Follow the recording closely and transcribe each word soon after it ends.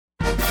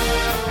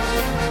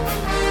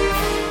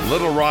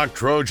Little Rock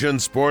Trojan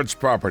Sports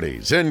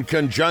Properties, in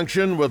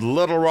conjunction with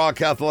Little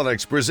Rock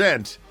Athletics,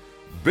 present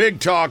Big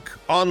Talk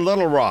on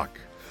Little Rock,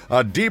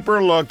 a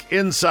deeper look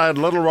inside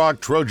Little Rock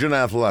Trojan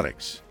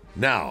Athletics.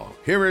 Now,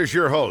 here is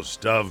your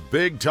host of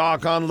Big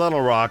Talk on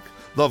Little Rock,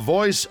 the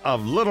voice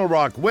of Little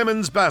Rock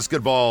women's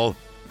basketball,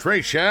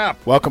 Trey Schaap.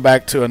 Welcome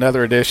back to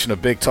another edition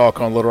of Big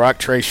Talk on Little Rock.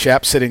 Trey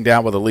Schaap sitting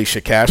down with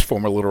Alicia Cash,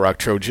 former Little Rock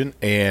Trojan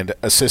and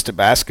assistant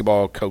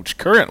basketball coach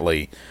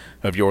currently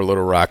of your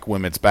Little Rock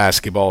women's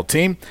basketball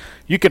team.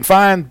 You can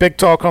find Big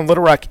Talk on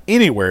Little Rock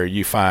anywhere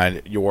you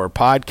find your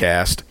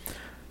podcast.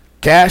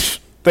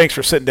 Cash, thanks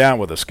for sitting down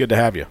with us. Good to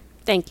have you.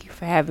 Thank you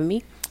for having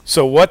me.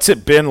 So what's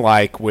it been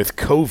like with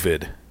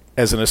COVID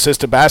as an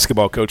assistant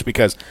basketball coach?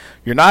 Because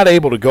you're not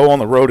able to go on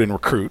the road and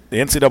recruit. The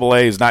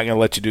NCAA is not going to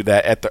let you do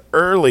that at the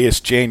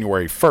earliest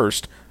January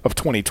 1st of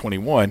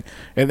 2021,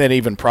 and then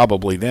even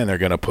probably then they're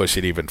going to push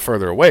it even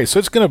further away. So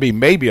it's going to be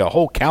maybe a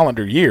whole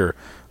calendar year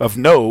of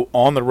no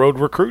on-the-road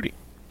recruiting.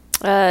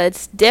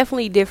 It's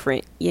definitely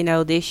different,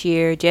 this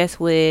year, just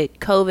with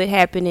COVID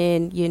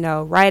happening,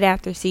 right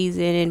after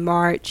season in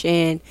March,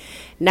 and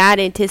not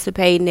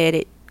anticipating that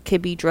it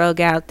could be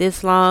drug out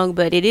this long,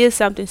 but it is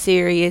something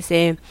serious.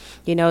 And,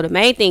 the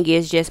main thing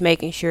is just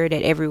making sure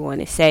that everyone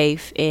is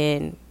safe,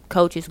 and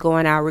coaches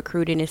going out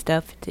recruiting and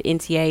stuff. The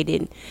NCAA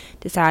didn't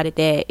decided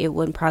that it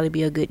wouldn't probably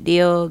be a good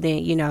deal.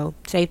 Then,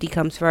 safety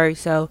comes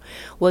first. So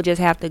we'll just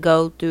have to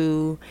go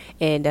through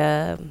and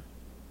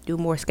do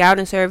more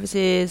scouting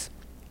services,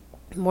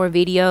 more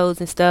videos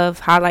and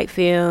stuff, highlight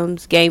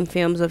films, game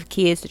films of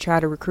kids to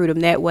try to recruit them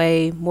that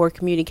way, more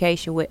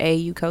communication with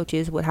AAU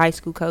coaches, with high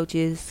school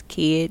coaches,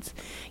 kids,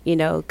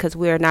 because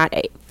we're not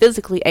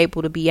physically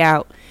able to be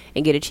out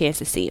and get a chance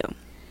to see them.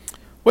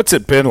 What's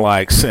it been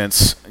like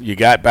since you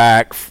got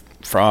back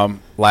from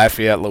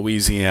Lafayette,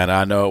 Louisiana?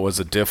 I know it was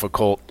a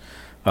difficult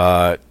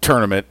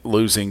tournament,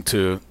 losing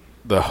to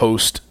the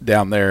host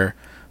down there,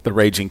 the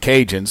Raging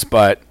Cajuns,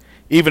 but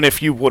even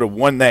if you would have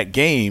won that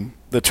game,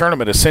 the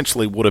tournament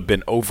essentially would have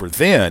been over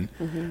then.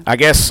 Mm-hmm. I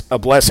guess a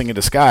blessing in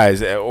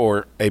disguise,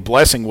 or a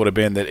blessing would have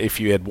been that if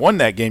you had won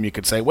that game, you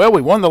could say, well,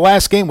 we won the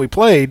last game we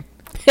played.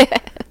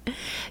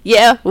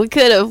 Yeah, we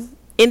could have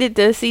ended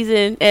the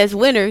season as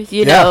winners,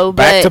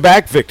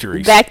 back-to-back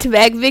victories.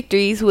 Back-to-back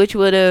victories, which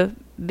would have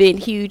been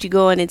huge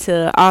going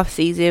into off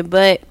season,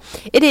 but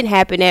it didn't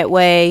happen that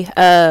way.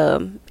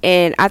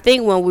 And I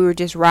think when we were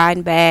just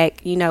riding back,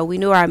 we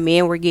knew our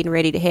men were getting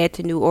ready to head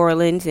to New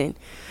Orleans and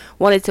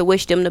wanted to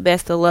wish them the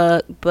best of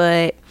luck,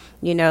 but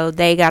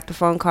they got the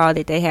phone call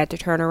that they had to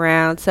turn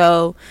around.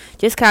 So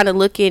just kind of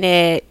looking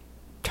at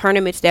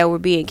tournaments that were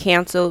being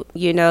canceled,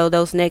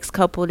 those next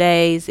couple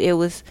days, it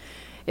was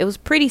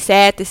pretty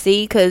sad to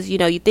see, because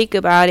you think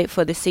about it,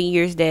 for the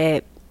seniors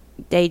that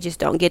they just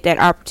don't get that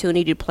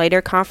opportunity to play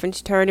their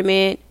conference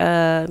tournament.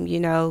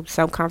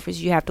 Some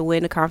conferences you have to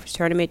win the conference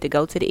tournament to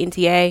go to the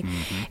NTA.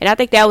 Mm-hmm. And I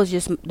think that was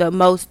just the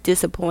most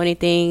disappointing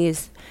thing,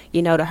 is,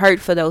 the hurt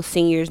for those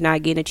seniors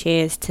not getting a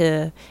chance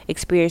to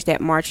experience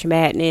that March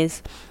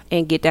Madness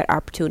and get that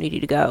opportunity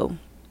to go.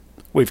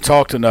 We've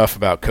talked enough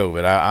about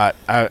COVID.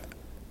 I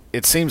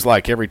it seems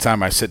like every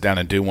time I sit down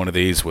and do one of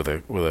these with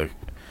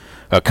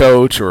a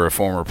coach or a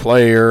former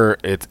player,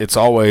 it's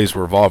always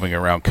revolving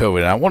around COVID.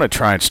 And I want to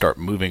try and start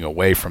moving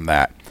away from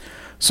that.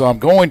 So I'm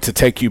going to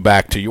take you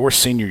back to your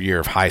senior year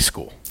of high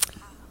school.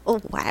 Oh,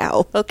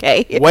 wow.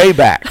 Okay. Way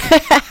back.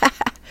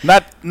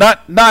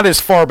 Not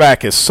as far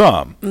back as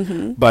some,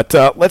 mm-hmm. But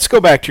let's go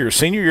back to your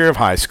senior year of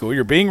high school.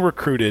 You're being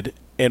recruited,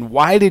 and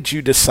why did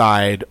you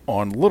decide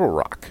on Little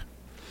Rock?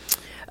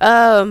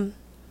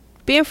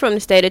 Being from the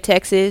state of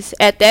Texas,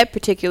 at that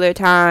particular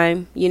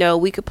time,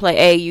 we could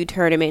play AAU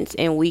tournaments,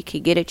 and we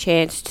could get a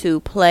chance to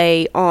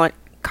play on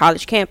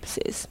college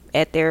campuses,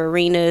 at their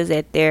arenas,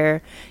 at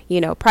their,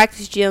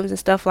 practice gyms and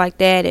stuff like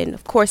that. And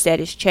of course that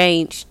has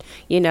changed,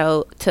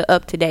 to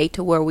up to date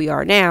to where we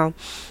are now.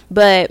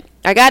 But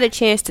I got a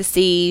chance to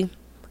see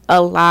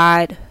a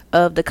lot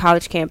of the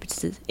college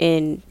campuses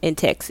in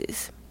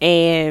Texas.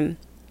 And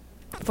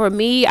for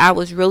me, I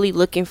was really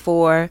looking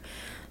for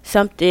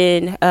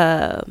something,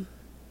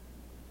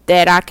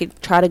 that I could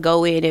try to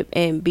go in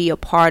and be a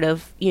part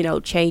of,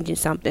 changing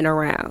something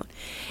around.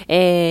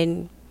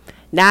 And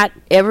not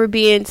ever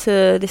being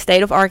to the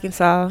state of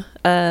Arkansas,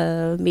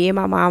 me and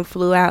my mom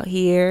flew out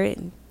here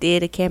and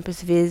did a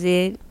campus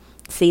visit,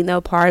 seen the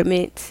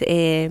apartments,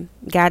 and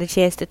got a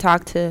chance to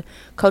talk to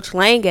Coach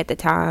Lang at the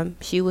time.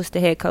 She was the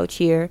head coach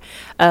here.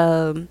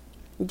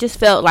 Just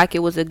felt like it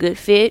was a good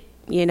fit,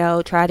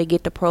 try to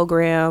get the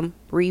program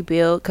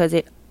rebuilt, because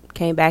it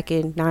came back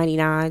in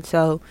 99.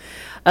 So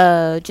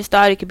just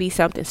thought it could be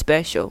something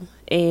special.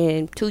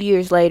 And 2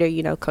 years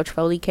later, Coach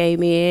Foley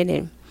came in,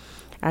 and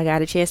I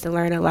got a chance to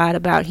learn a lot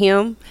about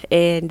him,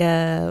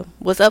 and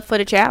was up for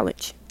the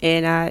challenge.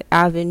 And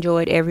I've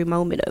enjoyed every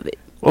moment of it.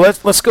 Well,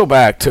 let's go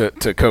back to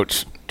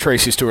Coach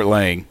Tracy Stewart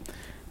Lang.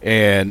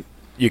 And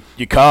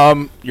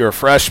you're a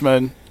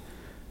freshman,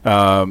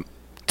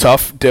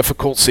 tough,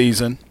 difficult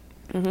season,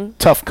 mm-hmm.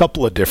 tough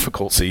couple of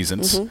difficult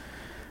seasons.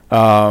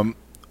 Mm-hmm.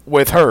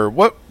 With her,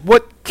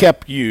 what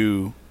kept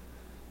you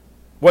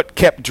what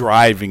kept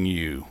driving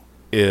you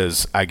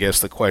is, I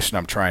guess, the question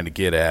I'm trying to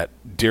get at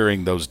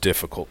during those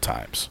difficult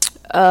times.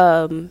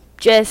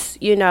 Just,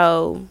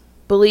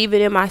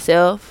 believing in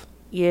myself,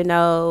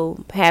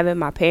 having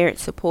my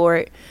parents'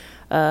 support.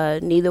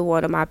 Neither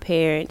one of my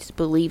parents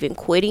believe in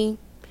quitting,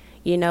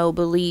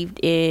 believed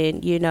in,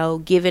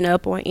 giving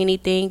up on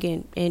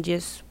anything and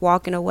just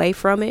walking away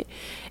from it.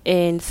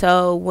 And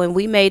so when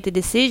we made the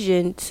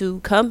decision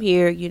to come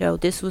here,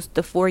 this was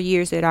the 4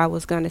 years that I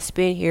was going to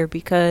spend here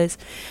because,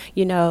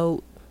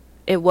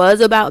 it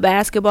was about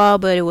basketball,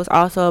 but it was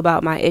also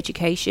about my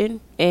education.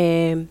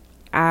 And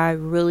I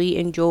really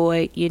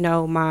enjoyed,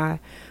 my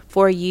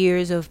 4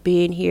 years of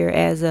being here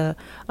as a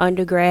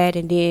undergrad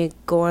and then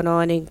going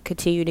on and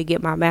continue to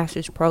get my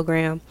master's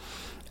program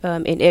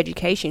in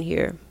education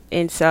here.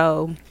 And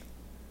so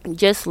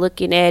just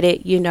looking at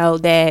it,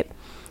 that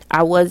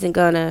I wasn't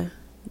going to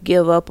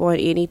give up on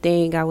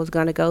anything. I was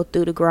going to go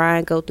through the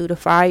grind, go through the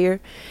fire.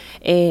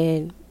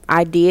 And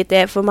I did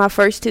that for my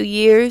first 2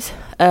 years.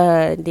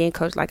 Then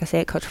like I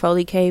said, Coach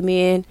Foley came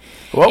in.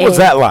 What was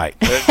that like?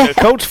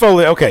 Coach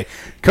Foley, okay.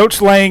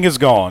 Coach Lang is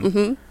gone.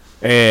 Mm-hmm.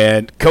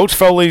 And Coach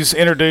Foley's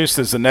introduced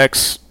as the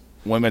next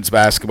women's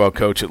basketball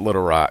coach at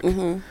Little Rock.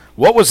 Mm-hmm.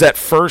 What was that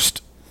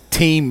first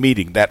team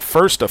meeting, that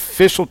first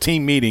official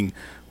team meeting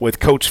with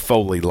Coach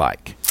Foley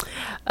like?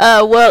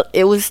 Well,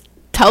 it was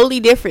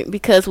totally different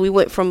because we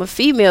went from a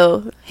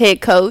female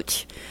head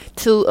coach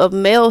to a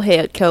male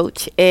head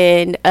coach.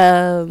 And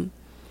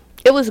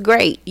it was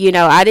great.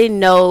 I didn't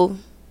know,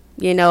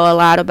 a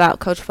lot about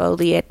Coach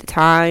Foley at the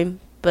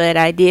time. But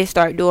I did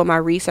start doing my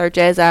research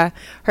as I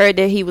heard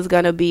that he was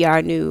going to be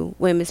our new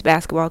women's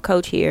basketball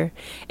coach here.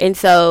 And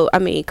so,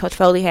 Coach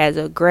Foley has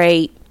a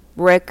great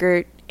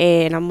record.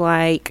 And I'm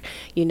like,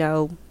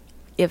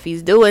 if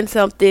he's doing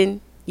something,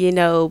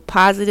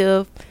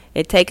 positive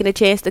and taking a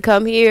chance to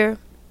come here,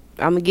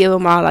 I'm going to give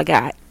him all I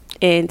got.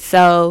 And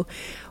so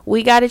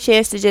we got a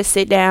chance to just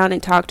sit down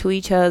and talk to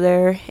each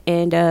other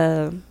and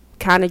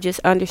kind of just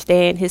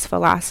understand his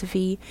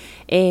philosophy.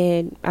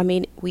 And,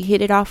 we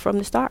hit it off from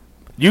the start.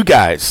 You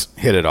guys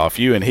hit it off.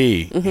 You and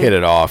he hit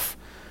it off.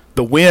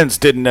 The wins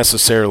didn't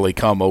necessarily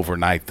come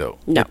overnight, though.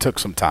 No. It took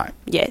some time.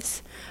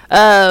 Yes.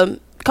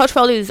 Coach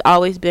Foley has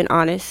always been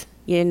honest,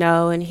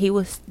 and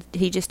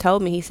he just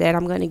told me, he said,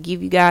 I'm going to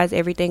give you guys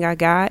everything I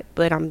got,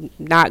 but I'm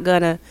not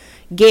going to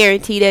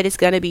guarantee that it's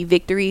going to be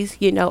victories,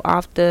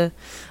 off the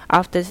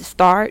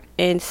start.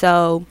 And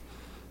so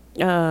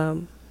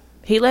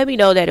he let me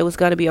know that it was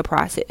going to be a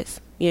process.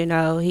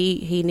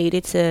 He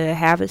needed to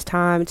have his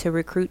time to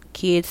recruit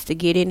kids to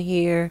get in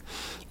here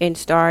and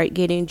start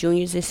getting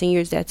juniors and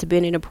seniors that's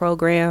been in the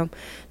program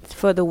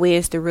for the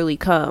wins to really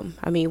come.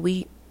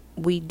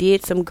 We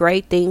did some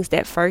great things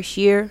that first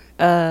year,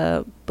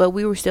 but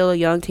we were still a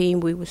young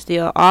team. We were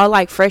still all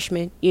like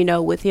freshmen,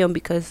 with him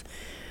because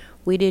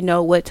we didn't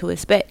know what to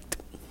expect.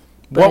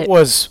 But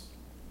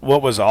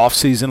what was off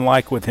season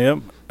like with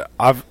him?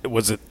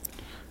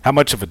 How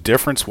much of a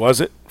difference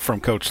was it from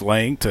Coach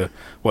Lang to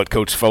what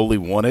Coach Foley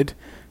wanted?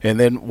 And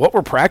then what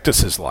were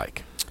practices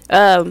like?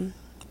 Well,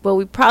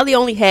 we probably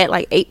only had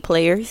like 8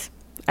 players.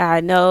 I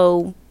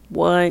know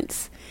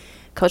once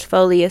Coach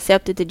Foley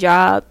accepted the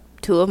job,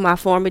 2 of my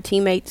former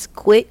teammates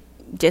quit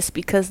just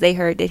because they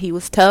heard that he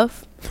was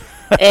tough.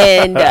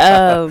 And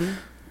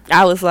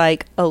I was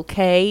like,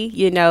 okay,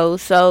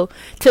 So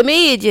to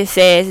me, it just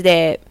says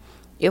that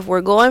if we're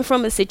going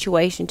from a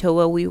situation to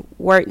where we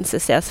weren't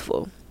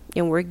successful,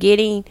 and we're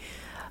getting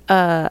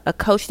a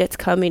coach that's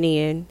coming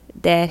in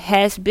that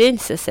has been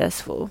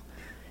successful,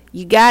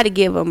 you got to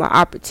give them an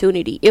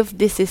opportunity if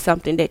this is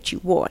something that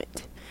you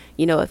want.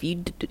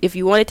 If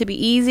you want it to be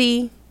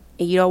easy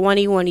and you don't want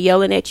anyone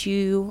yelling at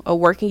you or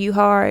working you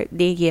hard,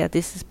 then yeah,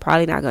 this is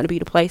probably not going to be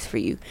the place for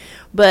you.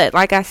 But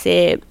like I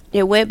said,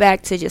 it went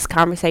back to just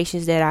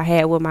conversations that I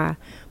had with my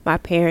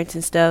parents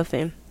and stuff,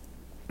 and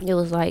it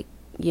was like,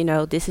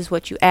 this is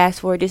what you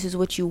asked for, this is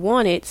what you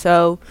wanted,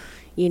 so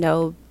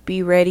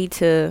be ready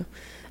to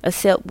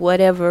accept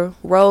whatever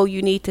role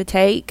you need to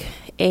take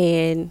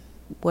and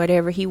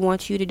whatever he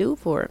wants you to do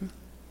for him.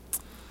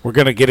 We're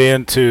going to get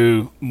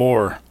into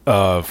more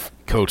of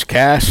Coach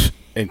Cash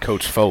and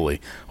Coach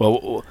Foley.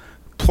 Well,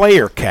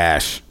 player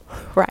Cash,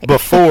 right,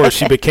 before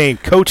she became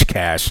Coach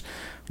Cash.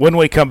 When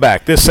we come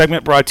back, this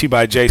segment brought to you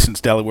by Jason's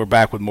Deli. We're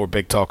back with more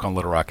Big Talk on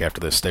Little Rock after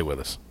this. Stay with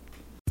us.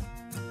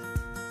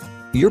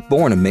 You're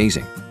born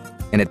amazing,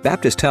 and at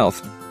Baptist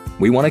Health,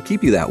 we want to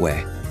keep you that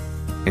way.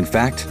 In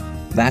fact,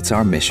 that's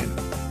our mission,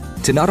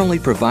 to not only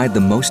provide the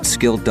most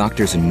skilled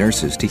doctors and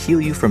nurses to heal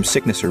you from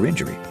sickness or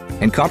injury,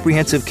 and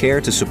comprehensive care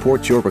to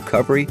support your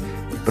recovery,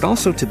 but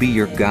also to be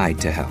your guide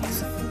to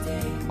health.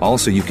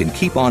 Also, you can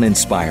keep on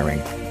inspiring,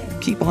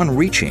 keep on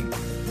reaching,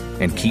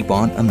 and keep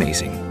on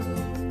amazing.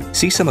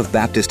 See some of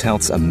Baptist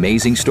Health's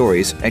amazing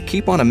stories at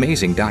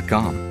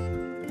keeponamazing.com.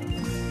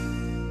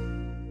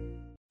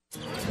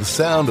 The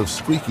sound of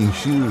squeaking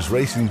shoes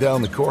racing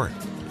down the court.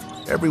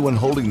 Everyone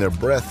holding their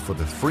breath for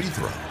the free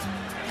throw.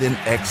 Then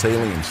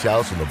exhaling in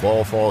shouts when the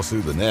ball falls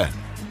through the net.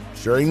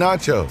 Sharing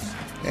nachos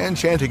and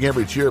chanting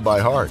every cheer by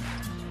heart.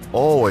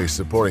 always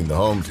supporting the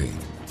home team,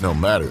 no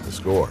matter the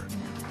score.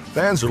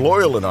 Fans are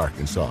loyal in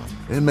Arkansas.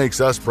 It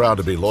makes us proud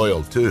to be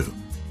loyal, too.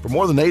 For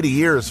more than 80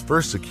 years,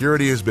 First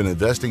Security has been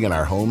investing in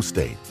our home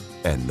state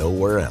and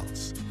nowhere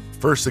else.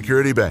 First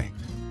Security Bank,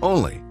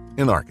 only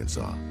in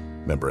Arkansas.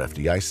 Member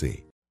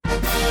FDIC.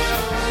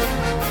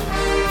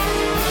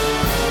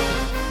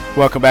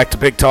 Welcome back to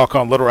Big Talk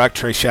on Little Rock.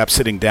 Trey Schapp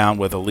sitting down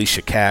with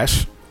Alicia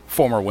Cash,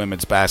 former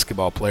women's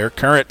basketball player,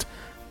 current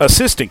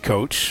assistant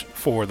coach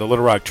for the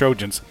Little Rock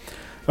Trojans.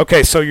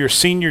 Okay, so your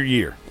senior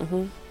year.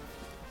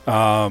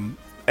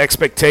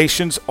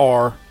 Expectations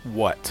are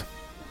what?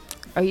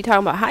 Are you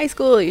talking about high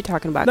school or are you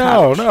talking about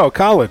college? No,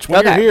 college.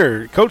 When Okay. you're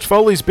here, Coach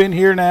Foley's been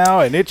here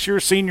now, and it's your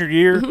senior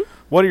year.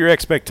 What are your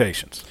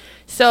expectations?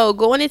 So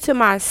going into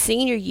my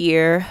senior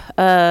year,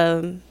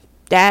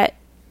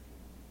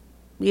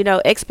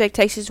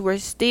 expectations were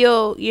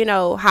still,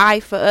 high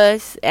for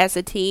us as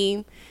a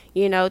team,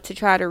 to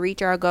try to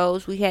reach our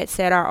goals. We had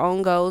set our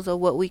own goals of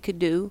what we could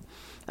do.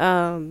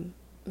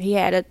 He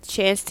had a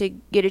chance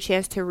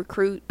to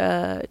recruit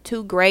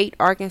 2 great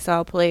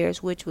Arkansas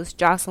players, which was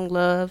Jocelyn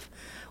Love,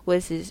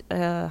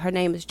 her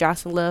name is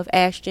Jocelyn Love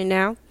Ashton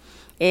now,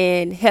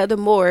 and Heather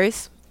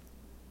Morris.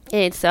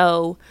 And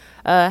so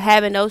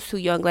having those 2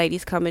 young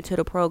ladies come into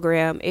the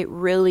program, it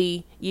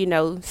really,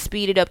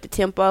 speeded up the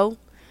tempo,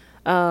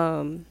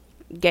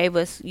 gave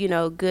us,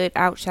 good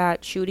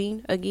outshot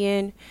shooting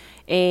again.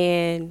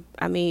 And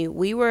I mean,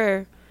 we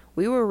were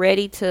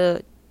ready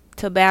to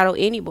battle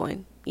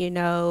anyone.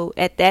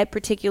 At that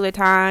particular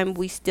time,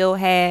 we still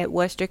had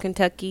Western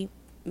Kentucky,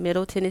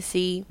 Middle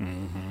Tennessee,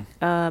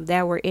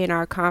 that were in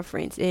our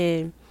conference.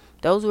 And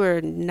those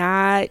were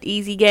not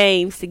easy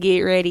games to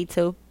get ready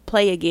to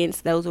play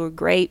against. Those were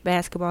great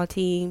basketball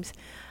teams.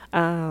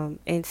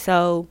 And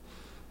so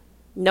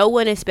no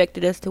one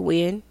expected us to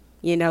win,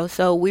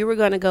 so we were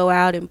going to go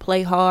out and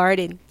play hard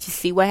and just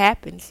see what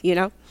happens,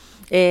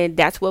 and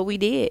that's what we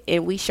did.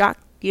 And we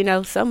shocked,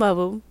 some of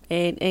them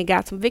and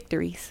got some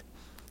victories.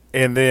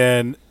 And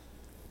then,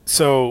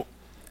 so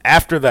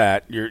after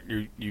that,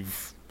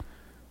 you've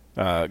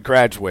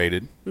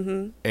graduated,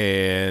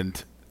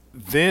 and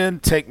then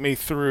take me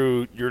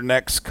through your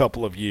next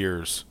couple of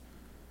years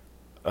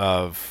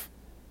of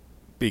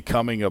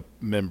becoming a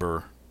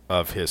member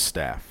of his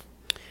staff.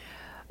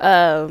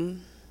 Let's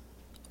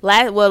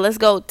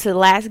go to the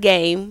last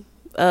game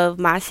of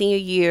my senior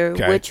year,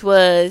 which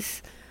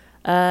was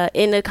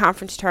in the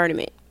conference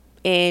tournament,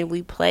 and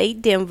we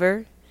played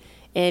Denver,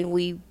 and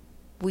we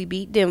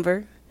beat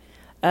Denver,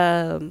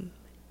 and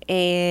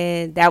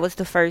that was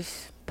the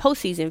first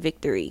postseason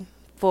victory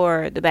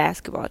for the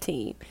basketball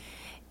team.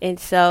 And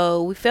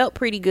so we felt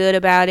pretty good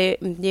about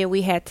it, and then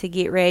we had to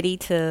get ready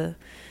to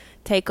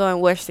take on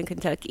Western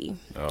Kentucky.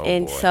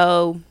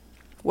 So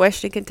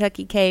Western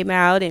Kentucky came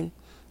out and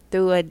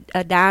threw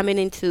a diamond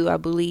and 2, I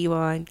believe,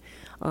 on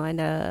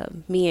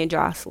me and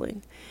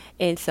Jocelyn.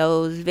 And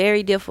so it was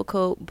very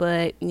difficult,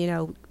 but,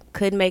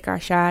 couldn't make our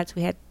shots.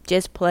 We had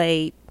just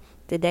played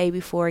the day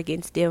before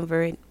against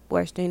Denver, and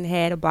Western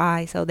had a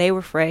bye, so they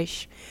were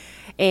fresh.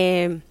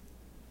 And,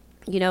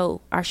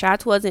 our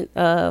shots wasn't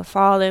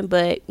falling,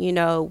 but,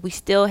 we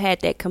still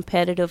had that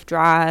competitive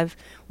drive.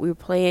 We were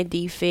playing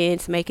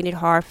defense, making it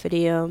hard for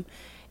them.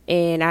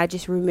 And I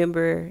just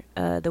remember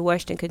the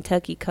Western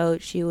Kentucky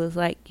coach, she was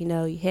like, you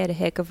had a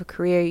heck of a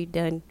career. You've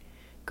done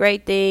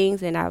great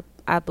things, and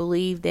I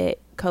believe that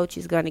coach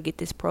is going to get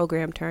this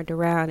program turned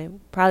around,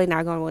 and probably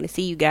not going to want to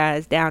see you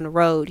guys down the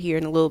road here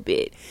in a little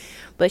bit.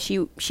 But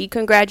she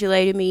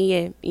congratulated me,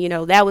 and,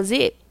 that was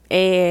it.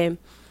 And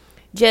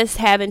just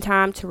having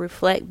time to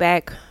reflect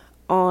back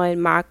on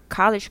my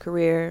college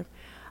career,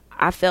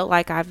 I felt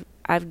like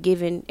I've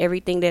given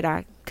everything that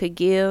I could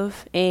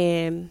give,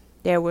 and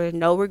there were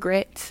no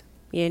regrets,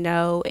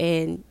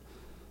 and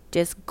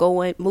just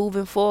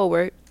moving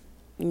forward.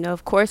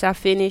 Of course, I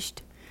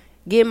finished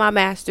getting my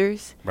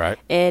master's. Right.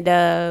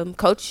 And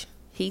coach,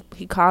 he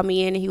called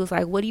me in and he was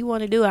like, what do you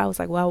want to do? I was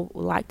like, well, I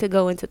would like to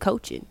go into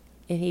coaching.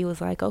 And he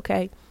was like,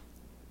 okay.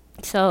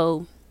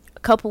 So a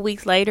couple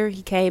weeks later,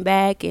 he came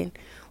back and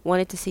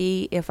wanted to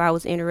see if I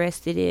was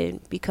interested in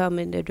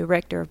becoming the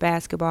director of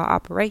basketball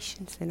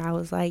operations. And I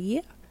was like,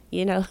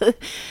 yeah,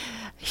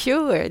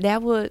 sure,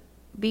 that would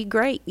be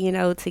great,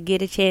 to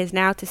get a chance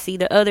now to see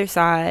the other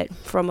side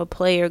from a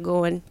player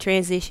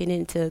transition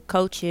into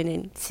coaching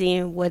and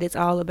seeing what it's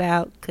all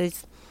about.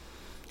 Because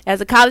as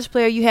a college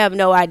player, you have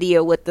no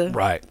idea what the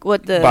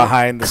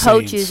behind the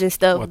coaches scenes, and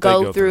stuff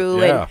go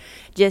through. Yeah. And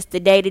just the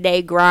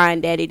day-to-day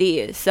grind that it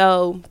is.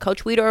 So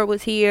Coach Weedor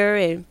was here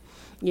and,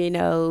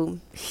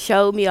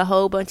 showed me a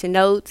whole bunch of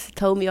notes,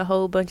 told me a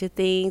whole bunch of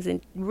things,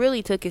 and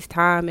really took his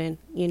time. And,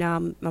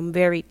 I'm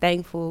very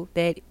thankful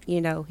that,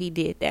 he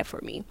did that for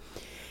me.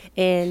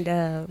 And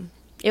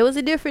it was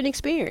a different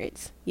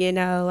experience.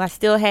 I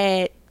still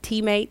had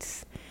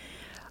teammates,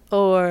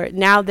 or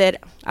now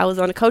that I was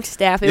on the coaching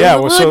staff, it was a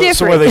little different.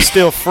 So were they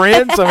still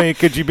friends? I mean,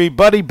 could you be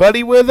buddy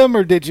with them,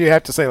 or did you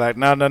have to say like,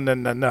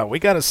 no, we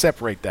got to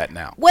separate that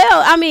now?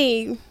 Well, I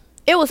mean,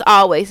 it was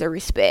always a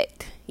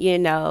respect.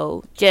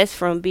 just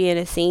from being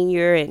a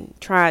senior and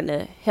trying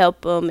to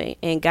help them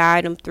and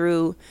guide them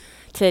through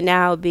to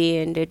now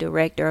being the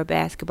director of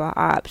basketball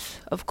ops.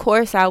 Of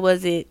course, I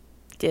wasn't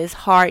just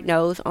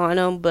hard-nosed on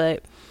them,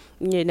 but,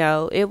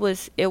 it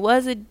was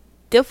a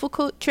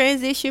difficult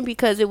transition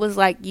because it was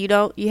like you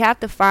have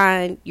to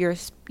find your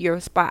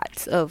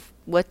spots of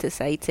what to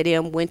say to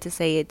them, when to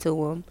say it to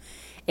them,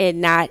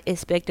 and not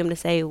expect them to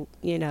say, well,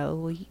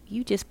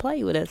 you just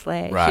played with us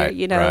last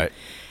year, Right.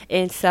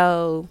 And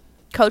so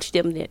coach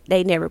them,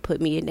 they never put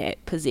me in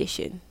that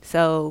position.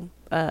 So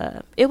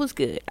it was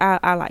good.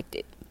 I liked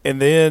it.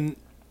 And then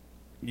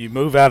you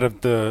move out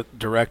of the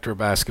director of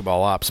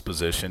basketball ops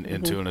position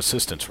into an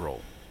assistant's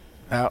role.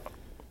 How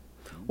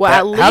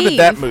did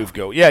that move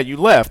go? Yeah, you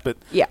left, but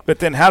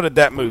then how did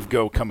that move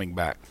go coming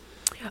back?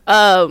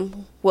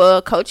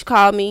 Well, coach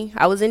called me.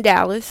 I was in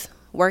Dallas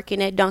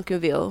working at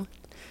Duncanville,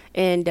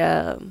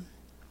 and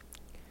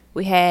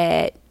we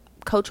had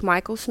Coach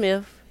Michael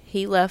Smith.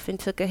 He left and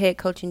took a head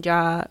coaching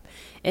job,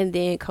 and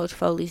then Coach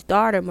Foley's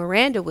daughter,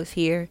 Miranda, was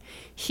here.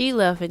 She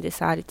left and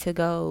decided to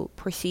go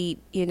proceed,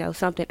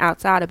 something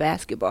outside of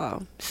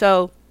basketball.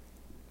 So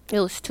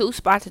it was 2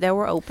 spots that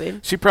were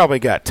open. She probably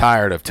got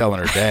tired of telling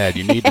her dad,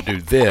 you need to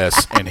do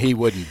this, and he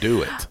wouldn't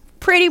do it.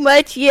 Pretty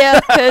much, yeah,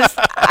 because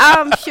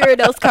I'm sure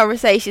those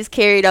conversations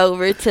carried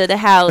over to the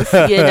house,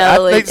 at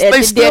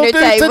the dinner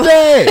table.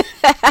 Today.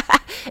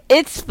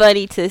 It's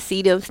funny to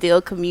see them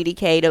still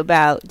communicate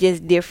about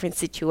just different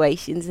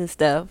situations and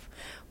stuff.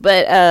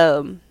 But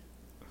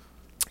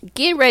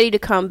getting ready to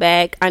come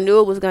back, I knew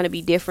it was going to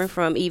be different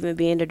from even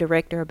being the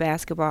director of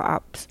basketball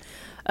ops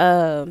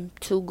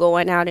to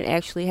going out and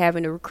actually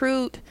having to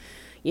recruit,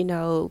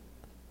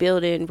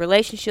 building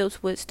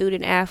relationships with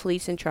student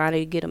athletes and trying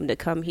to get them to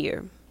come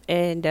here.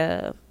 And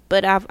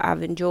but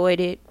I've enjoyed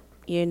it,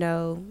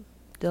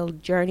 the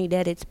journey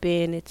that it's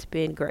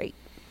been great.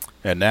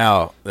 And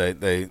now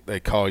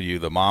they call you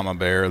the mama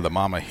bear, the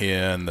mama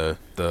hen,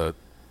 the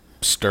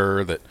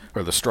straw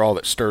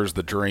that stirs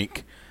the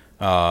drink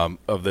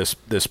of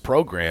this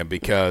program,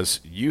 because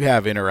you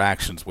have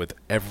interactions with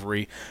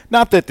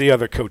not that the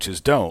other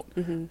coaches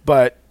don't,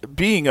 but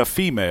being a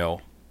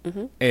female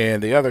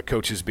and the other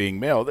coaches being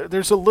male,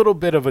 there's a little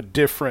bit of a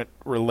different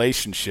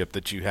relationship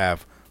that you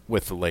have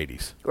with the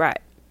ladies.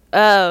 Right.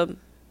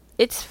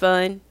 It's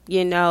fun.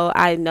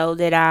 I know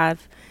that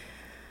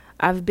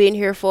I've been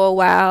here for a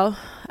while.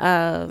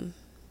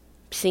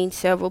 Seen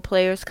several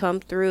players come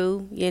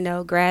through,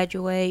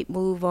 graduate,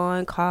 move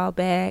on, call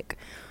back,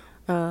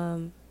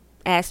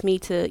 ask me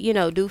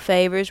to, do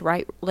favors,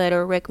 write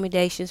letter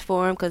recommendations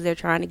for them because they're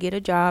trying to get a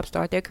job,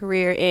 start their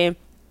career. And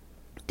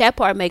that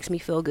part makes me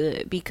feel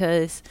good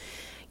because,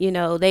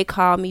 they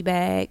call me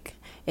back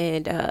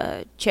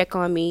and check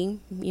on me,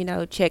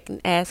 check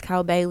and ask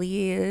how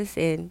Bailey is,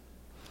 and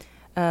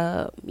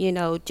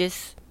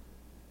just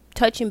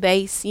touching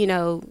base.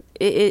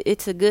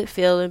 It's a good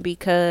feeling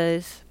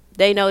because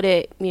they know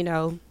that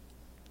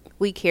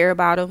we care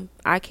about them.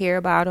 I care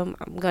about them.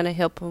 I'm gonna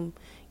help them,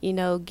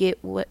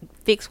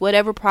 fix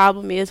whatever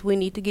problem is we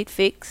need to get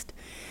fixed,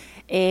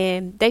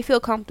 and they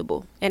feel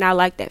comfortable, and I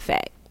like that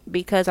fact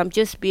because I'm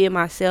just being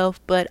myself,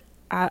 but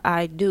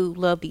I do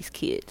love these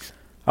kids.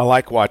 I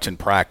like watching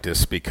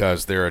practice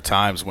because there are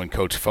times when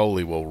Coach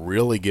Foley will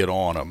really get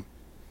on them.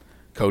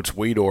 Coach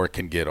Weedor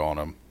can get on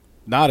them,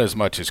 not as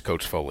much as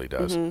Coach Foley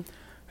does.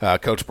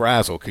 Coach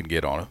Brazel can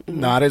get on them,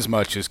 not as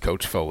much as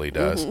Coach Foley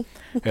does. And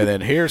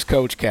then here's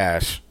Coach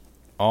Cash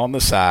on the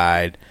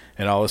side,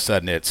 and all of a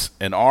sudden it's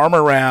an arm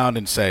around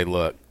and say,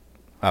 look,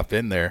 I've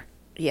been there.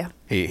 Yeah.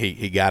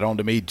 He got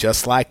onto me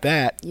just like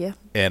that. Yeah.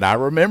 And I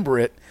remember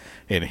it,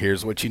 and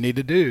here's what you need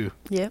to do.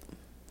 Yep.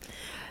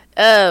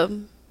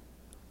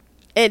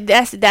 And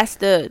that's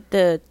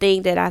the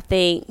thing that I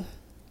think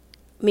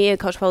me and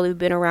Coach Foley have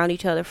been around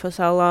each other for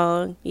so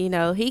long.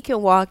 He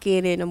can walk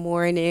in the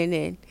morning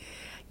and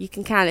you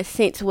can kind of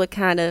sense what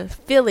kind of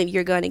feeling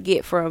you're going to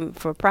get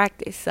for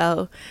practice.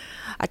 So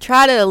I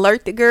try to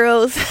alert the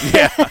girls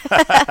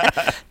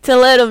to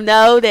let them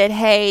know that,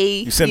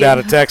 hey. You send out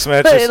a text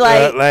message,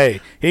 hey,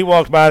 he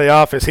walked by the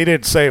office. He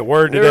didn't say a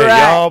word today.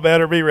 Right. Y'all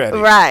better be ready.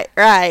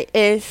 Right.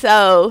 And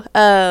so,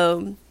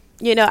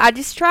 I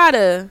just try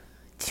to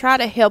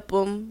help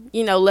them,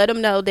 let them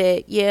know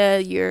that, yeah,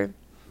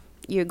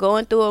 you're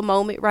going through a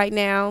moment right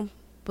now,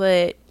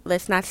 but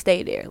let's not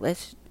stay there.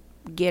 Let's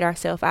get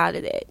ourselves out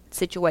of that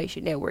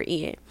situation that we're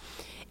in.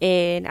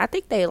 And I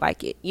think they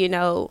like it.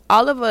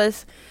 All of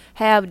us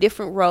have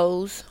different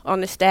roles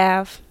on the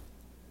staff,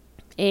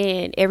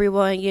 and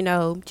everyone,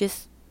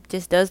 just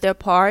does their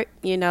part,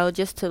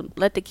 just to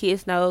let the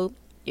kids know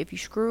if you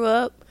screw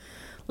up,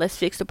 let's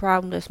fix the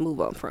problem, let's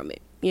move on from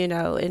it.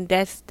 And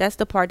that's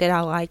the part that I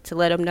like, to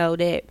let them know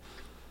that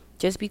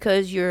just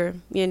because you're,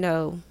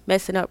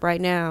 messing up right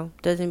now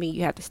doesn't mean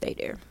you have to stay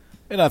there.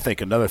 And I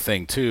think another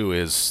thing, too,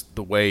 is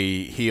the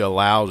way he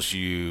allows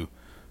you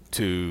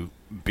to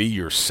be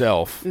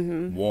yourself,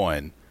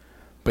 one,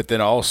 but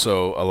then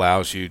also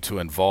allows you to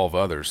involve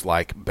others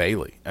like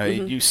Bailey.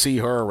 You see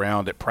her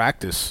around at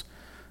practice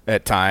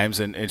at times,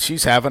 and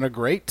she's having a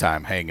great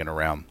time hanging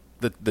around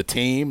the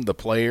team, the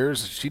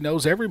players. She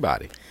knows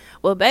everybody.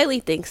 Well, Bailey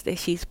thinks that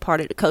she's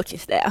part of the coaching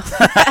staff.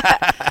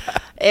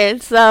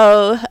 And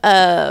so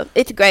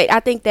it's great. I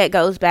think that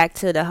goes back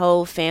to the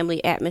whole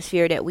family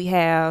atmosphere that we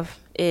have,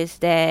 is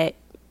that,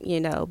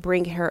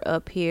 bringing her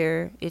up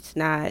here, it's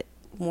not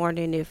more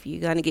than if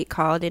you're going to get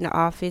called in the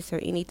office or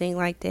anything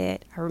like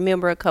that. I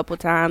remember a couple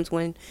times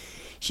when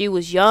she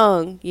was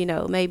young,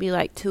 maybe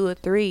like 2 or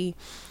 3,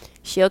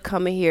 she'll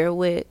come in here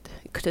to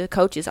the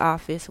coach's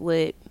office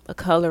with a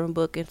coloring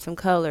book and some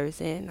colors.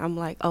 And I'm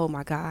like, oh,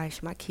 my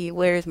gosh,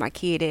 where is my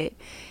kid at?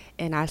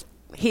 And I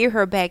hear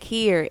her back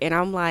here, and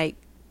I'm like,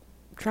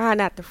 try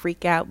not to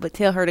freak out, but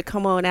tell her to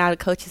come on out of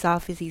coach's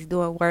office. He's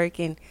doing work,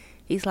 and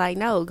he's like,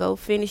 no, go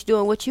finish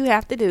doing what you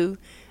have to do.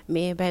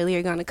 Me and Bailey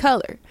are going to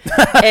color.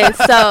 And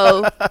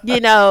so,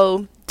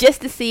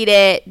 just to see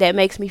that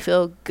makes me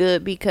feel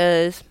good,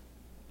 because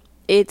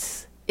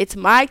it's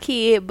my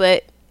kid,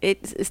 but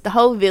it's the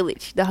whole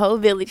village. The whole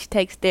village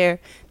takes their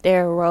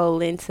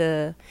role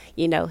into,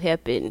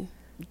 helping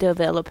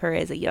develop her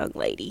as a young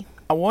lady.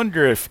 I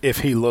wonder if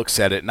he looks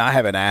at it, and I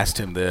haven't asked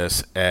him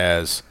this,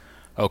 as,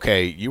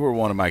 okay, you were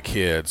one of my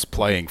kids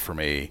playing for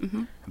me.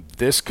 Mm-hmm.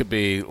 This could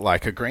be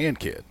like a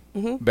grandkid,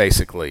 mm-hmm.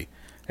 basically.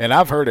 And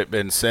I've heard it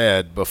been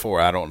said before,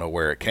 I don't know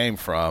where it came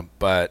from,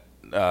 but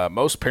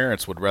most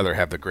parents would rather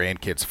have the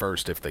grandkids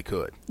first if they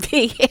could.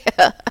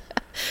 Yeah.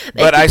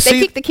 They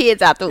kick the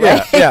kids out the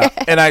way. Yeah.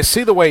 And I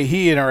see the way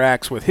he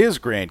interacts with his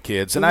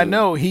grandkids, and I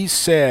know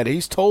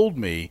he's told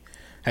me,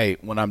 hey,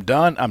 when I'm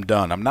done, I'm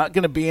done. I'm not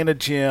going to be in a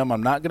gym.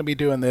 I'm not going to be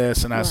doing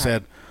this. And I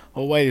said,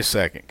 well, wait a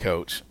second,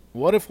 Coach.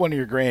 What if one of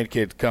your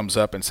grandkids comes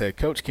up and said,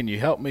 Coach, can you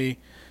help me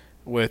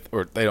with,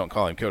 or they don't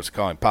call him Coach, they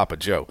call him Papa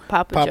Joe.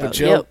 Papa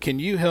Joe, yep. Can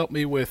you help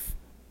me with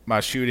my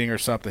shooting or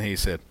something? He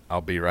said, I'll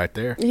be right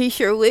there. He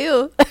sure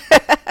will.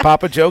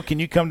 Papa Joe, can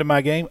you come to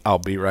my game? I'll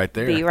be right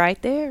there. Be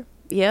right there.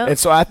 Yeah. And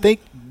so I think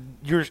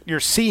you're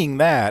seeing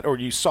that, or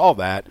you saw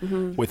that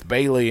mm-hmm. with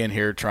Bailey in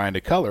here trying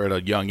to color at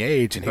a young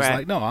age, and he's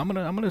like, no, I'm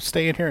gonna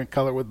stay in here and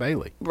color with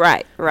Bailey.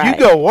 Right. You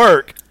go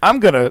work. I'm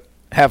gonna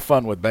have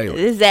fun with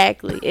Bailey.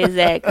 Exactly.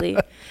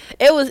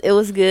 It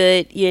was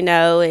good,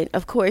 and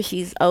of course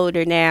she's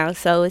older now,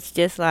 so it's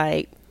just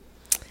like,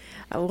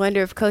 I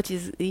wonder if Coach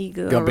is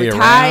gonna be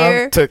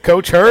retire around to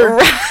coach her,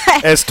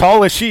 right. As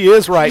tall as she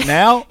is right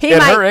now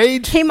her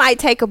age. He might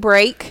take a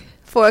break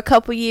for a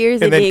couple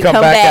years and then come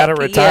back out of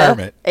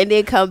retirement. Yeah, and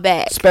then come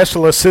back.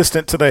 Special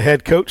assistant to the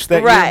head coach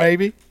that year,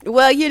 maybe?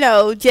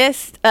 Well,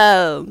 just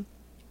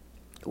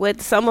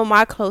with some of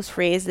my close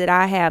friends that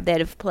I have that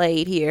have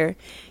played here,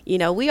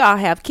 we all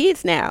have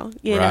kids now,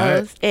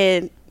 know,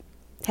 and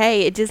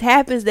hey, it just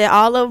happens that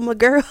all of them are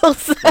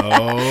girls.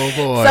 Oh,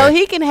 boy. So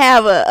he can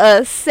have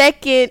a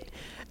second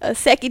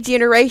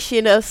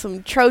generation of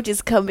some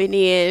Trojans coming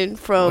in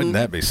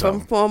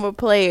from former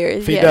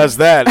players. If he does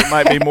that, it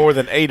might be more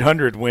than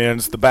 800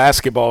 wins. The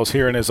basketball's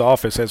here in his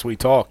office as we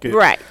talk. It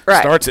right.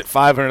 Starts at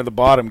 500 at the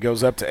bottom,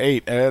 goes up to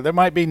 8. There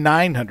might be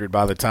 900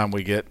 by the time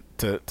we get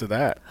to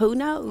that. Who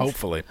knows?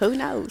 Hopefully. Who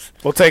knows?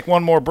 We'll take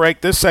one more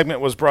break. This segment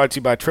was brought to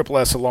you by Triple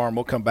S Alarm.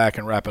 We'll come back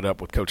and wrap it up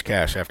with Coach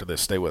Cash after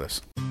this. Stay with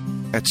us.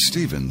 At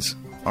Stevens,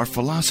 our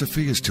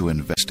philosophy is to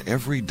invest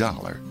every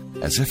dollar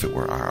as if it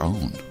were our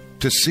own,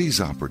 to seize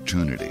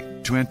opportunity,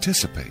 to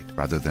anticipate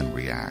rather than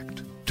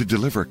react, to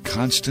deliver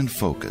constant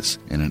focus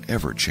in an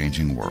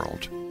ever-changing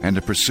world, and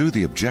to pursue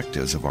the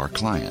objectives of our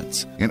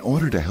clients in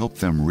order to help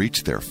them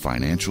reach their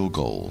financial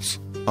goals.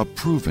 A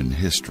proven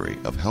history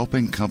of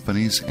helping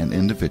companies and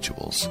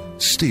individuals.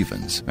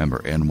 Stevens, member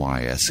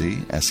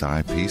NYSE,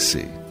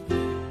 SIPC.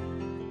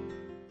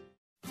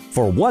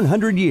 For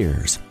 100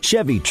 years,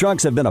 Chevy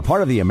trucks have been a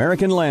part of the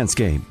American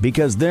landscape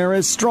because they're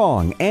as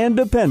strong and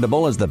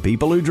dependable as the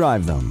people who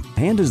drive them.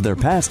 And as they're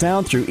passed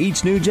down through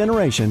each new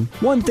generation,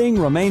 one thing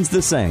remains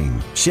the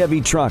same. Chevy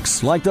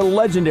trucks, like the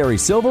legendary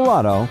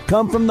Silverado,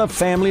 come from the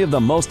family of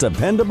the most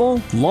dependable,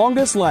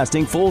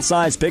 longest-lasting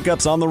full-size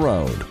pickups on the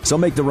road. So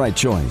make the right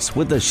choice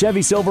with the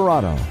Chevy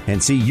Silverado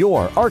and see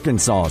your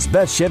Arkansas's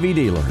best Chevy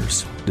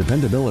dealers.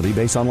 Dependability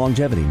based on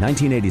longevity.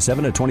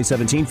 1987 to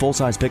 2017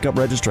 full-size pickup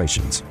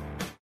registrations.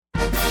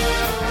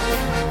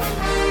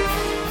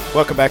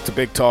 Welcome back to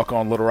Big Talk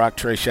on Little Rock.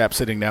 Trey Schapp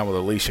sitting down with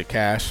Alicia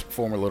Cash,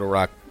 former Little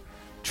Rock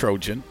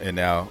Trojan and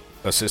now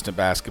assistant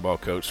basketball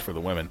coach for the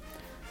women.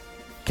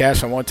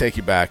 Cash, I want to take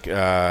you back.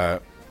 The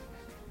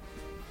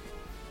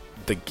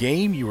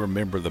game you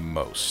remember the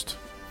most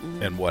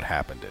and what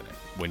happened in it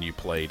when you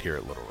played here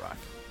at Little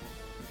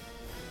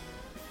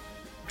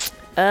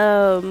Rock?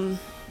 The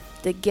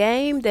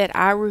game that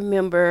I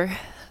remember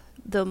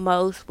the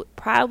most would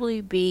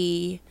probably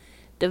be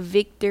the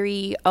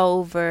victory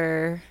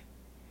over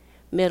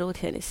Middle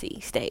Tennessee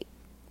State.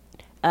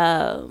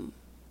 They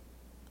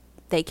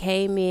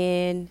came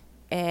in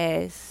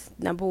as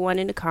number 1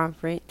 in the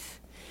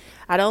conference.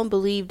 I don't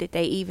believe that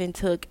they even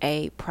took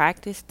a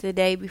practice the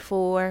day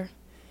before.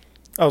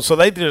 Oh, so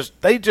they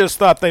just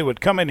thought they would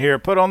come in here,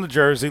 put on the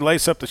jersey,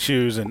 lace up the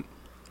shoes, and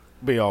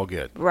be all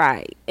good.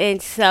 Right. And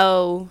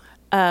so,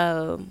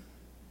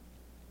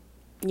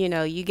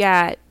 you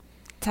got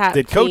top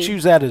Did Coach team.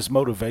 use that as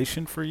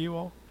motivation for you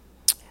all?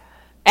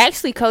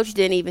 Actually, Coach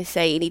didn't even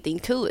say anything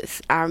to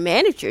us. Our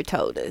manager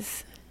told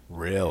us.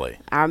 Really?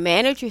 Our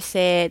manager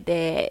said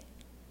that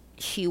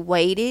she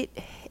waited,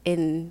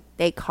 and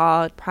they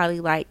called probably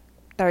like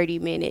 30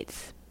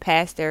 minutes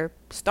past their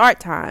start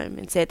time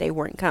and said they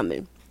weren't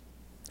coming.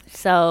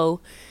 So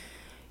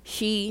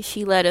she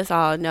let us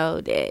all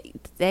know that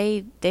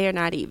they're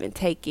not even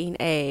taking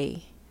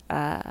a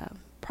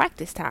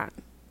practice time,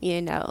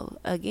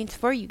 against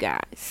for you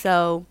guys.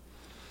 So,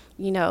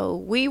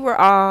 we were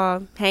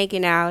all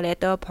hanging out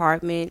at the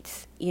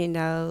apartments,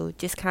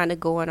 just kind of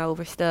going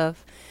over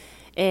stuff.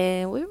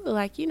 And we were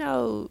like,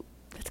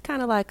 it's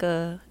kind of like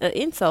a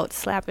insult,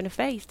 slap in the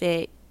face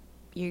that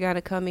you're going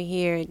to come in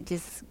here and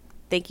just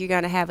think you're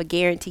going to have a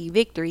guaranteed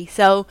victory.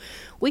 So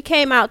we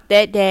came out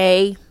that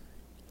day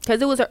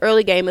because it was an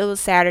early game. It was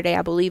Saturday.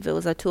 I believe it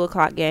was a 2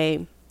 o'clock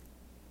game.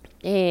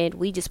 And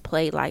we just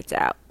played lights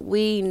out.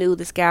 We knew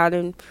the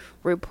scouting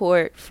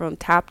report from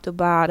top to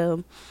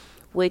bottom,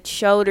 which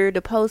shoulder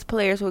the post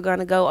players were going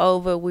to go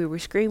over. We were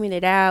screaming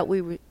it out.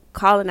 We were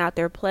calling out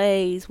their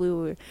plays. We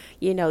were,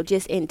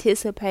 just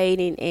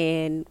anticipating,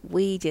 and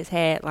we just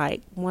had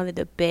like one of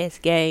the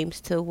best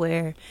games to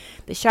where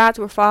the shots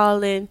were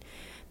falling,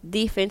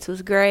 defense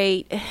was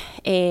great,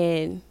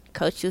 and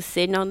Coach was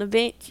sitting on the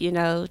bench, just Didn't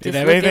have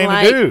looking anything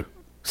like, to do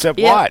except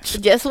watch.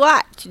 Just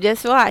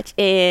watch.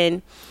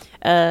 And,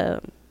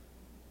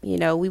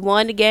 we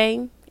won the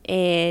game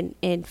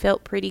and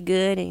felt pretty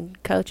good.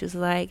 And Coach was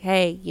like,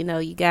 hey,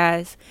 you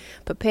guys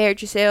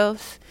prepared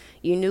yourselves.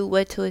 You knew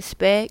what to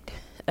expect.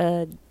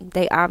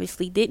 They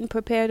obviously didn't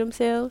prepare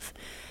themselves.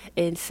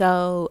 And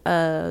so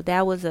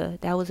that was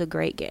a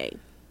great game.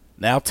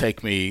 Now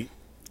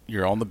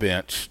you're on the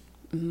bench,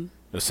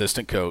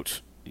 assistant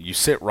coach. You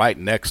sit right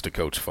next to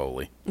Coach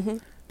Foley. Mm-hmm.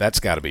 That's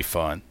got to be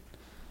fun.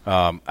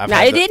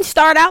 It didn't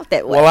start out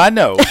that way. Well, I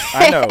know,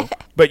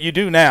 but you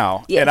do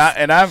now. Yes.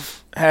 And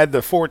I've had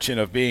the fortune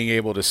of being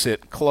able to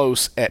sit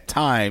close at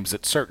times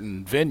at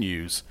certain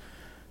venues,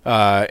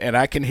 and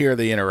I can hear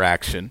the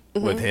interaction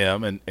with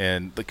him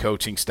and the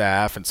coaching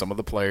staff and some of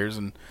the players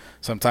and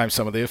sometimes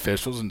some of the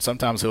officials, and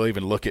sometimes he'll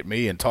even look at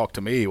me and talk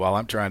to me while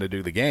I'm trying to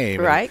do the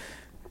game. Right.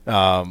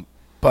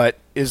 But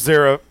is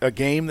there a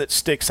game that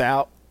sticks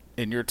out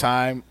in your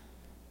time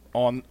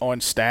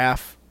on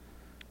staff?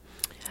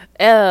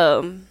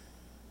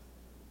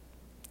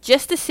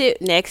 Just to sit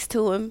next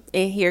to him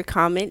and hear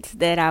comments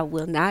that I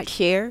will not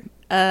share.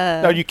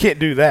 No, you can't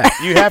do that.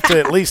 You have to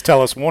at least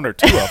tell us one or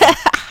two of them.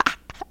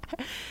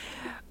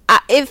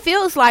 It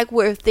feels like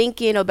we're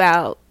thinking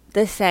about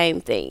the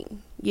same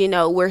thing.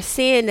 We're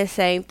seeing the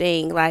same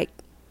thing. I'm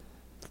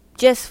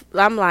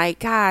like,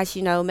 gosh,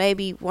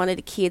 maybe one of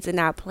the kids are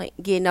not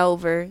getting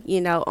over,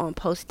 on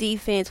post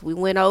defense. We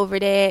went over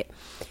that.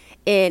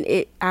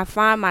 And I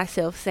find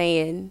myself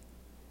saying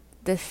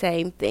the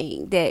same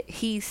thing that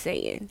he's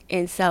saying.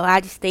 And so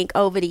I just think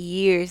over the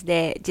years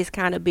that just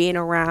kind of being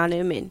around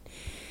him and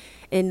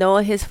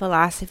knowing his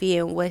philosophy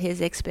and what his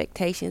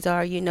expectations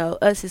are,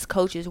 us as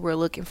coaches, we're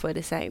looking for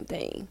the same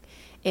thing.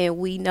 And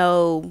we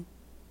know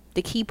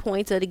the key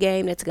points of the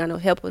game that's going to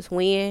help us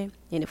win.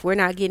 And if we're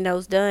not getting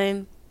those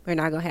done, we're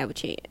not going to have a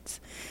chance.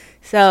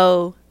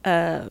 So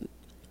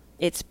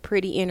it's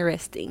pretty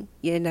interesting,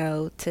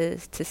 to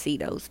see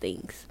those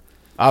things.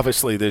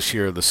 Obviously, this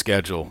year the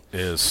schedule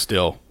is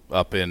still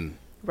up in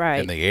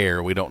the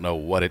air. We don't know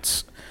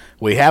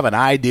we have an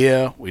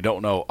idea. We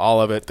don't know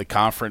all of it. The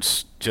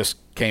conference just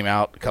came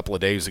out a couple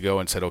of days ago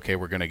and said, okay,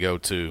 we're going to go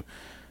to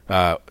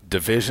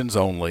divisions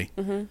only,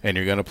 and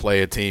you're going to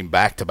play a team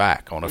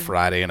back-to-back on a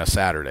Friday and a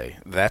Saturday.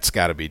 That's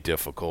got to be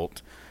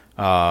difficult.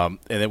 And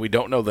then we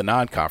don't know the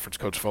non-conference.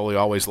 Coach Foley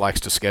always likes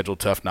to schedule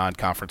tough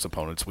non-conference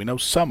opponents. We know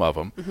some of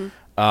them.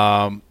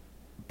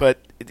 But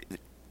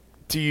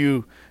do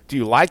you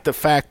like the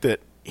fact that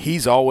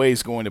he's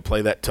always going to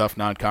play that tough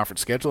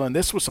non-conference schedule? And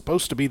this was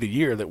supposed to be the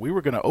year that we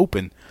were going to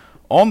open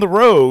on the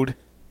road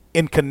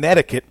in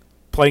Connecticut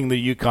playing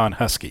the UConn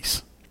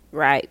Huskies.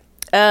 Right.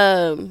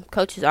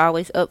 Coach is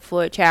always up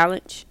for a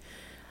challenge.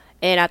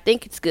 And I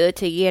think it's good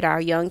to get our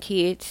young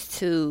kids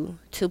to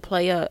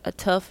play a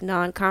tough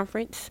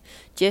non-conference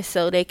just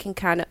so they can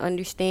kind of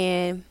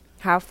understand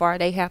how far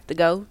they have to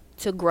go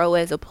to grow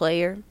as a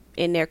player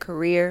in their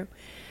career,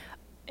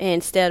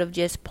 instead of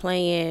just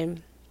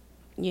playing,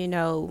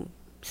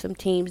 some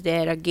teams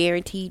that are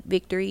guaranteed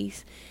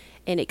victories,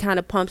 and it kind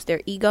of pumps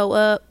their ego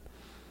up.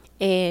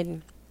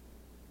 And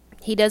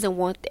he doesn't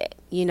want that.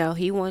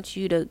 He wants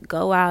you to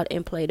go out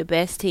and play the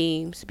best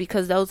teams,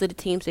 because those are the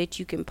teams that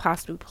you can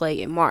possibly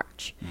play in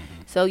March.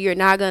 So you're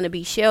not going to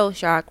be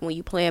shell-shocked when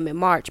you play them in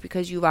March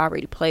because you've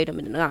already played them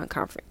in the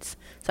non-conference.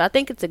 So I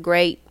think it's a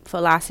great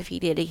philosophy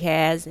that he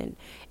has,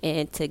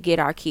 and to get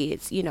our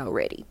kids,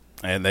 ready.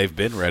 And they've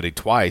been ready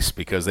twice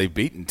because they've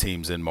beaten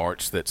teams in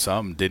March that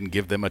some didn't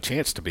give them a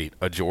chance to beat.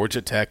 A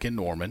Georgia Tech in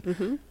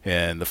Norman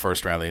in the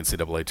first round of the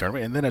NCAA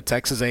tournament, and then a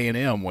Texas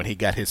A&M when he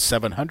got his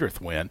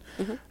 700th win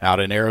out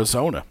in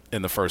Arizona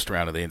in the first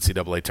round of the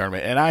NCAA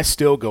tournament. And I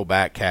still go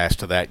back, Cash,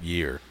 to that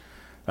year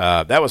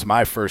That was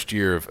my first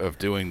year of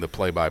doing the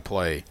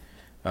play-by-play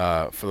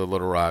for the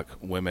Little Rock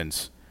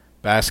women's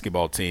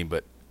basketball team.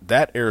 But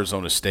that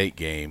Arizona State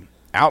game,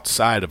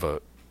 outside of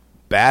a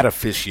bad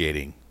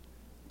officiating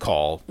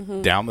call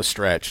down the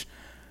stretch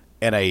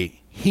and a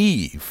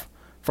heave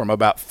from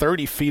about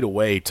 30 feet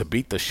away to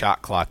beat the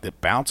shot clock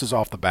that bounces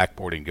off the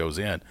backboard and goes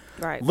in.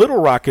 Right. Little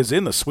Rock is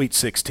in the Sweet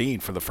 16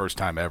 for the first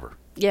time ever.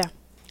 Yeah.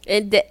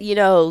 And,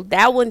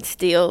 that one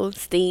still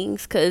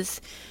stings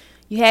because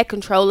you had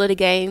control of the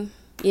game,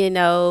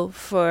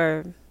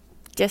 for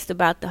just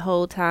about the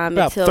whole time.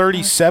 About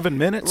 37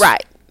 minutes?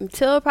 Right.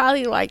 Until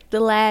probably like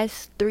the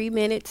last 3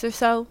 minutes or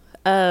so.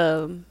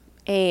 And,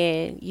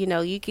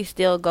 you can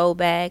still go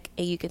back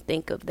and you can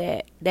think of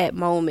that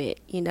moment,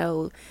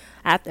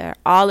 after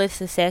all the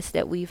success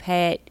that we've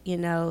had,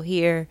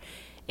 here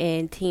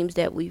and teams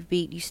that we've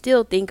beat. You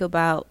still think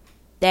about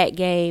that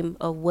game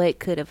of what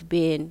could have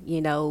been,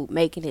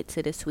 making it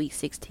to the Sweet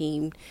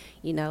 16,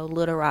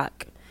 Little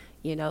Rock,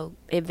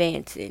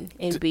 advancing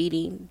and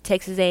beating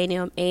Texas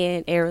A&M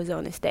and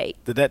Arizona State.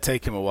 Did that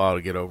take him a while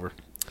to get over?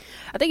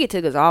 I think it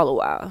took us all a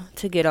while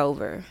to get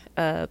over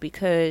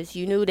because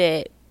you knew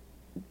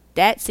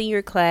that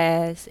senior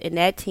class and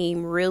that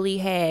team really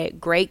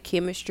had great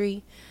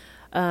chemistry,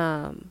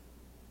 and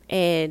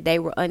they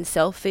were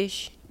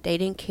unselfish. They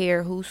didn't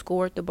care who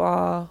scored the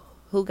ball,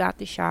 who got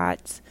the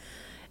shots,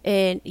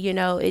 and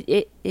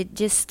it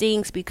just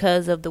stings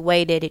because of the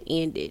way that it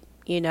ended.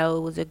 It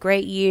was a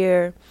great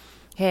year,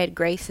 had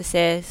great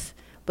success,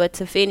 but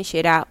to finish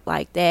it out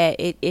like that,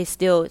 it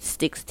still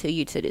sticks to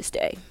you to this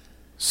day.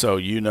 So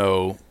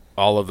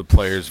all of the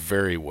players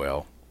very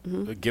well.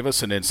 Mm-hmm. Give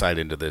us an insight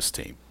into this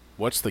team.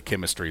 What's the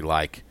chemistry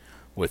like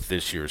with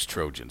this year's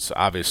Trojans?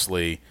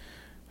 Obviously,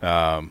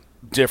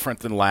 different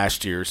than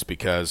last year's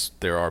because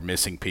there are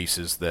missing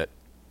pieces that,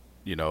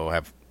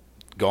 have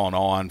gone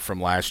on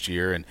from last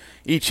year, and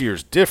each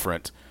year's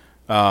different.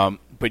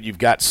 But you've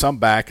got some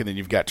back, and then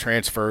you've got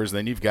transfers, and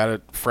then you've got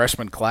a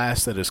freshman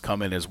class that has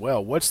come in as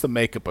well. What's the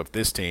makeup of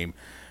this team?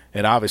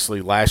 And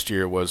obviously, last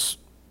year was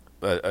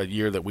a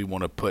year that we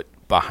want to put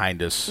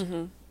behind us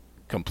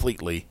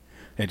completely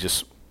and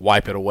just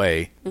wipe it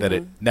away, that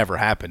it never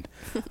happened.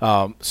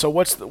 So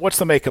what's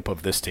the makeup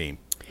of this team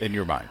in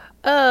your mind?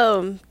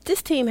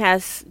 This team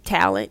has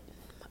talent.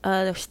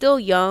 They're still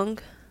young,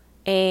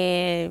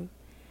 and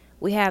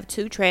we have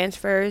 2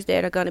 transfers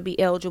that are going to be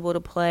eligible to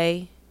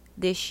play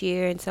this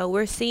year. And so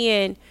we're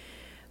seeing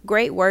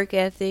great work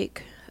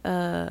ethic,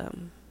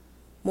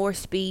 more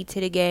speed to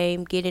the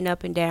game, getting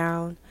up and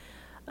down.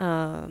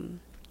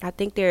 I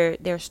think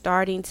they're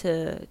starting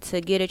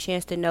to get a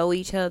chance to know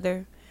each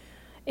other.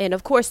 And,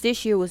 of course,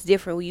 this year was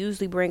different. We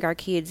usually bring our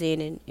kids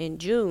in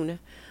June,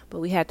 but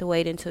we had to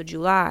wait until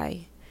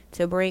July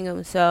to bring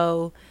them.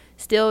 So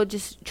still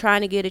just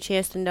trying to get a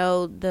chance to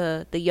know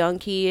the young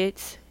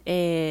kids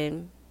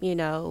and,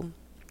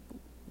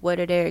 what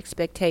are their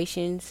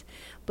expectations.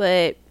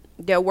 But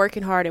they're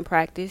working hard in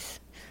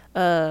practice.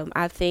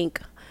 I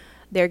think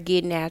they're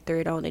getting after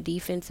it on the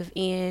defensive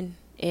end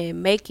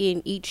and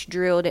making each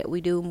drill that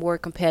we do more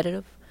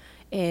competitive.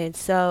 And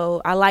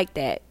so I like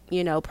that.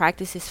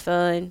 Practice is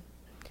fun.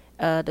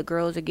 The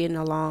girls are getting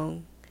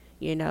along.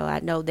 I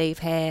know they've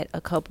had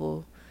a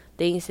couple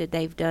things that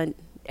they've done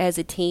as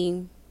a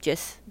team,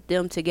 just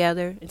them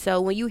together. And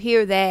so when you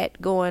hear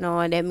that going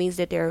on, that means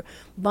that they're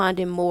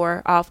bonding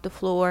more off the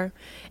floor.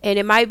 And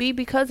it might be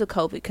because of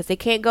COVID, because they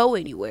can't go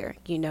anywhere.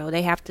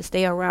 They have to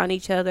stay around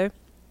each other.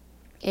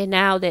 And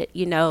now that,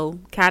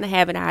 kind of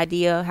have an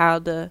idea how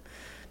the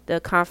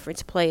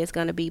conference play is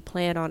going to be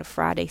planned on a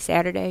Friday,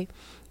 Saturday,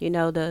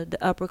 the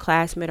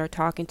upperclassmen are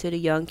talking to the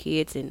young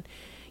kids and,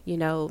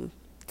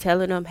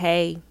 telling them,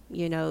 hey,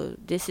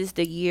 this is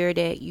the year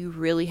that you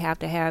really have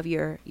to have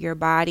your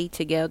body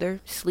together.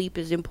 Sleep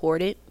is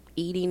important.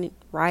 Eating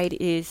right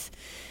is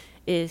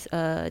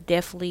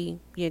definitely,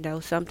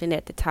 something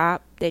at the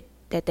top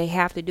that they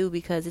have to do,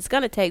 because it's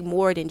going to take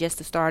more than just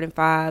the starting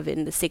 5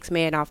 and the 6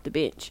 man off the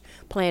bench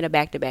playing a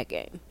back-to-back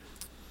game.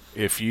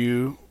 If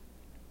you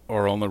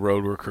are on the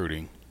road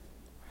recruiting,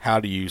 how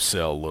do you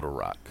sell Little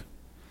Rock?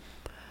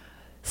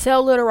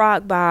 Sell Little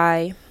Rock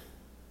by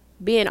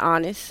being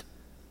honest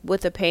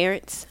with the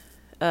parents,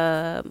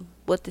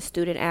 with the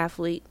student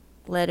athlete,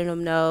 letting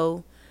them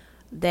know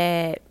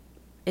that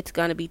it's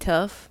going to be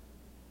tough.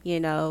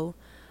 It's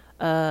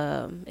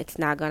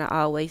not going to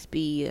always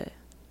be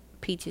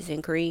peaches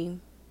and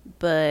cream,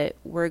 but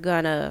we're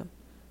going to,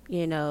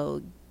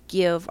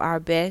 give our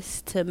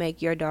best to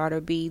make your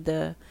daughter be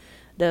the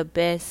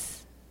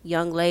best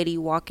young lady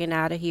walking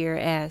out of here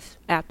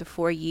after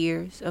 4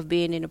 years of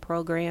being in the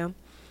program.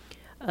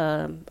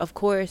 Of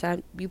course,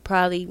 you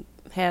probably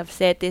have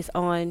said this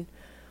on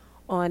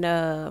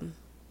the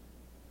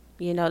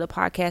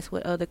podcast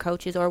with other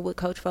coaches or with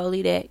Coach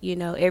Foley, that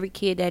every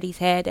kid that he's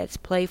had that's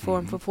played for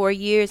him for 4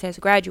 years has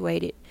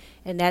graduated,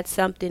 and that's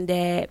something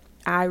that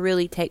I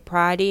really take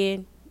pride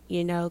in,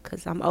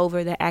 because I'm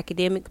over the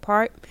academic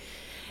part.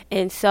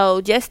 And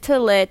so just to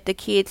let the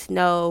kids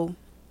know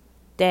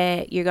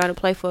that you're going to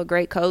play for a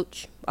great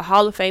coach, a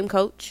Hall of Fame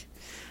coach,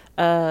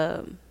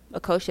 a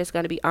coach that's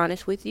going to be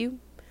honest with you,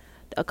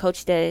 a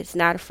coach that is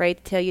not afraid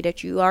to tell you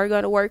that you are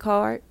going to work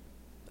hard.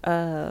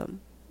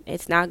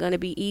 It's not going to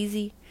be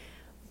easy,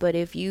 but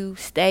if you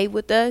stay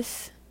with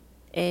us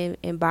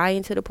and buy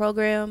into the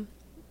program,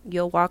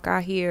 you'll walk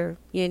out here,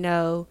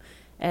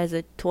 as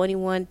a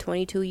 21,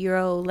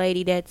 22-year-old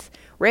lady that's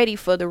ready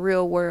for the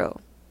real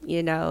world,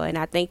 and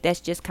I think that's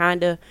just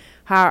kind of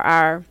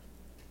how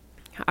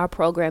our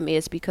program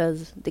is,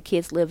 because the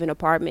kids live in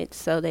apartments,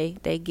 so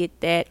they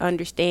get that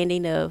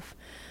understanding of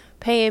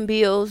paying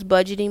bills,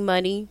 budgeting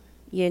money.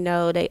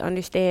 They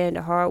understand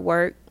the hard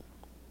work,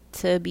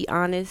 to be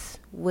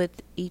honest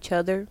with each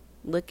other,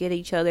 look at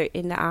each other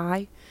in the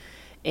eye,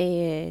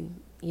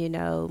 and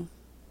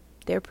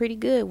they're pretty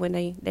good when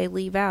they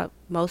leave out.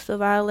 Most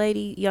of our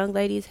young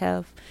ladies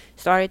have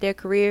started their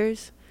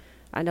careers.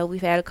 I know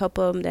we've had a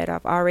couple of them that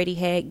have already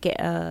had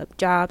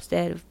jobs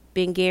that have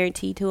been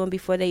guaranteed to them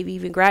before they've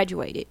even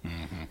graduated.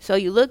 Mm-hmm. So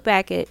you look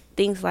back at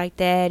things like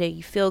that and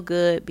you feel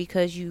good,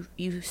 because you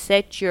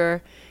set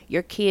your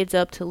kids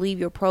up to leave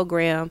your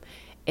program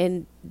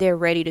and they're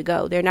ready to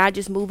go. They're not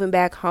just moving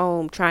back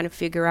home trying to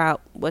figure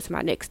out what's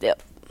my next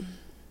step.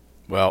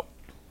 Well,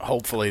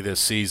 hopefully this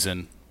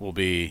season will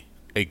be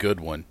a good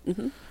one.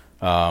 Mm-hmm.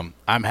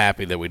 I'm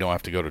happy that we don't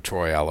have to go to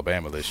Troy,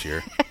 Alabama this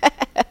year.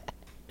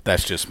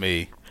 That's just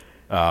me.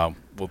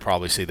 We'll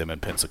probably see them in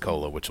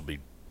Pensacola, which will be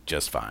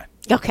just fine.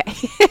 Okay.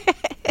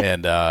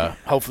 And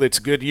hopefully it's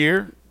a good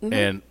year,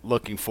 and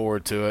looking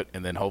forward to it.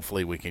 And then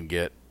hopefully we can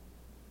get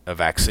a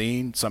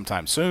vaccine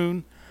sometime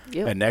soon.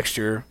 Yep. And next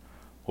year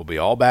we'll be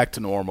all back to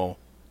normal,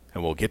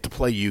 and we'll get to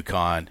play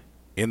UConn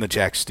in the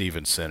Jack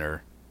Stevens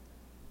Center,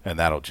 and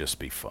that'll just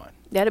be fun.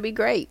 That'll be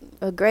great.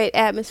 A great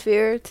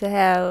atmosphere to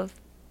have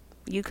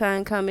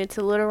UConn come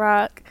into Little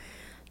Rock.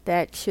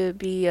 That should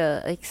be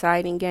an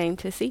exciting game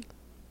to see.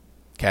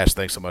 Cash,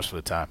 thanks so much for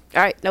the time.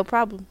 All right, no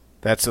problem.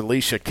 That's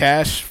Alicia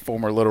Cash,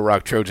 former Little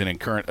Rock Trojan and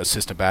current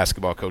assistant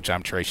basketball coach.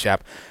 I'm Trey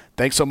Schapp.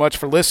 Thanks so much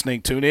for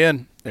listening. Tune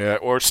in,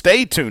 or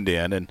stay tuned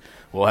in, and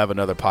we'll have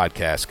another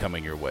podcast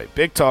coming your way.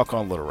 Big Talk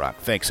on Little Rock.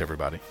 Thanks,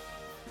 everybody.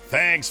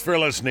 Thanks for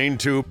listening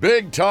to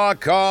Big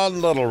Talk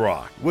on Little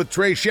Rock with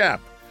Trey Schapp.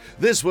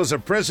 This was a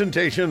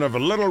presentation of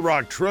Little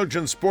Rock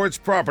Trojan Sports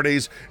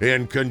Properties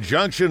in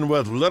conjunction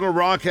with Little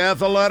Rock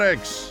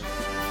Athletics.